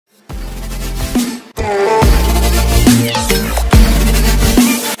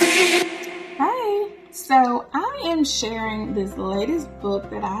am sharing this latest book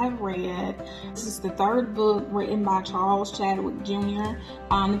that I have read. This is the third book written by Charles Chadwick Jr.,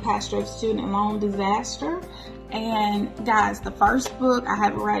 the pastor of student loan disaster. And guys, the first book, I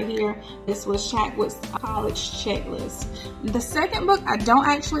have it right here. This was Chadwick's college checklist. The second book I don't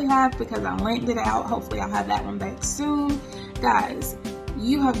actually have because I lent it out. Hopefully I'll have that one back soon. Guys,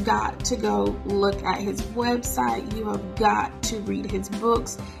 you have got to go look at his website. You have got to read his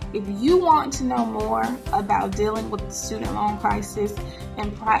books. If you want to know more about dealing with the student loan crisis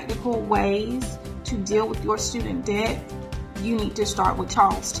and practical ways to deal with your student debt, you need to start with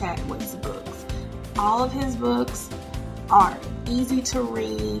Charles Chadwick's books. All of his books are easy to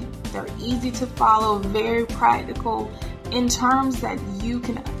read. They're easy to follow, very practical in terms that you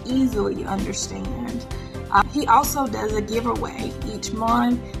can easily understand. He also does a giveaway each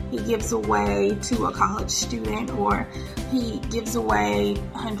month. He gives away to a college student, or he gives away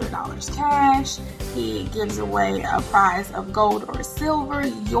 $100 cash. He gives away a prize of gold or silver,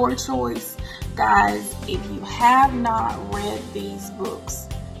 your choice. Guys, if you have not read these books,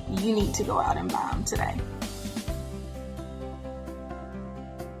 you need to go out and buy them today.